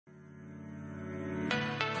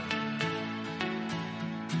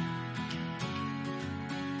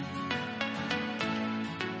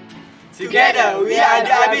Together, we are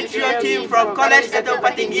the Arbitrio Team from Kolej Datu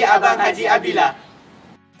Patinggi, Abang, Haji, Abdillah.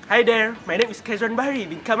 Hi there, my name is Kaisidy Maran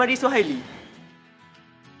bin Kamari Sohaili.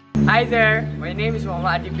 Hi there, my name is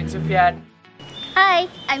Muhammad Adib bin Sufyan. Hi,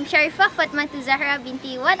 I'm Sharifah Fatmatu Zahra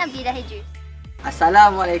binti Wan Abdillah Hijri.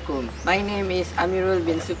 Assalamualaikum. My name is Amirul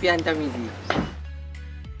bin Sufyan Tamizi.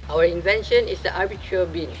 Our invention is the Arbitrio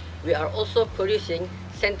bin. We are also producing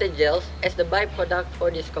center gels as the byproduct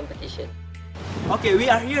for this competition. Okay, we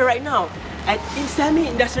are here right now at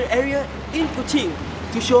semi-industrial area in Kuching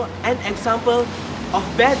to show an example of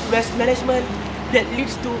bad waste management that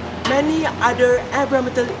leads to many other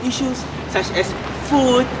environmental issues such as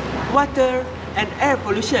food, water, and air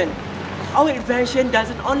pollution. Our invention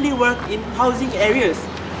doesn't only work in housing areas,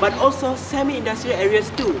 but also semi-industrial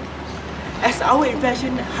areas too. As our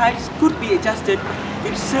invention heights could be adjusted,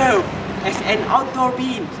 it serves as an outdoor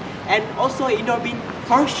bin and also indoor bin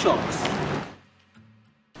for shops.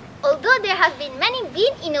 Although there have been many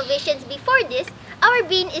bin innovations before this, our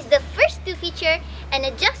bin is the first to feature an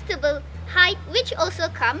adjustable height which also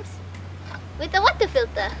comes with a water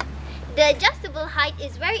filter. The adjustable height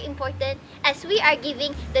is very important as we are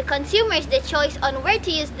giving the consumers the choice on where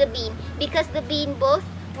to use the bin because the bin both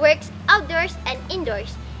works outdoors and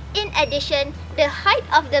indoors. In addition, the height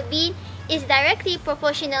of the bin is directly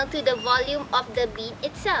proportional to the volume of the bin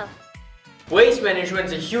itself. Waste management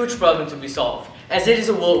is a huge problem to be solved, as it is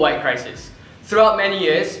a worldwide crisis. Throughout many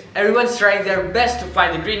years, everyone's trying their best to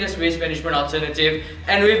find the greenest waste management alternative,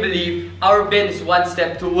 and we believe our bin is one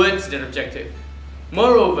step towards that objective.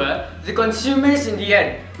 Moreover, the consumers in the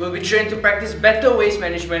end will be trained to practice better waste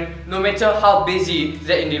management no matter how busy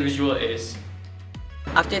the individual is.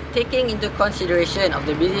 After taking into consideration of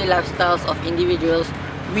the busy lifestyles of individuals,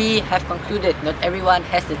 we have concluded not everyone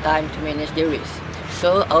has the time to manage their waste.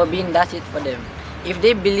 So our bin does it for them. If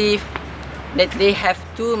they believe that they have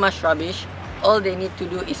too much rubbish, all they need to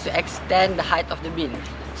do is to extend the height of the bin.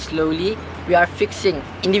 Slowly, we are fixing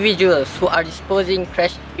individuals who are disposing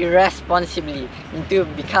trash irresponsibly into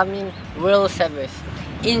becoming world savers.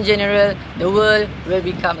 In general, the world will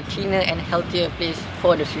become a cleaner and healthier place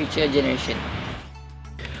for the future generation.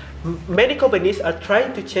 Many companies are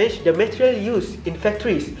trying to change the material used in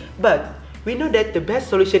factories, but we know that the best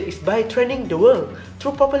solution is by training the world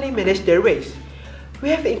to properly manage their waste. We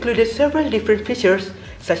have included several different features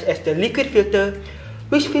such as the liquid filter,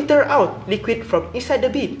 which filter out liquid from inside the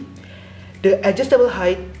bin, the adjustable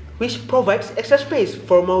height, which provides extra space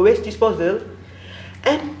for more waste disposal,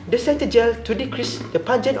 and the center gel to decrease the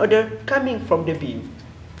pungent odor coming from the bin.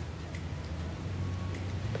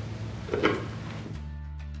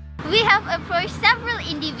 We have approached several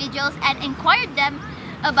individuals and inquired them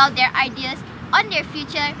about their ideas on their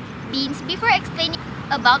future bins before explaining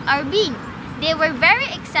about our bin. They were very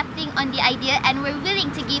accepting on the idea and were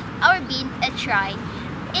willing to give our bin a try.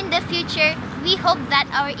 In the future, we hope that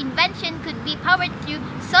our invention could be powered through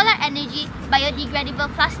solar energy,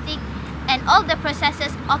 biodegradable plastic, and all the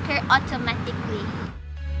processes occur automatically.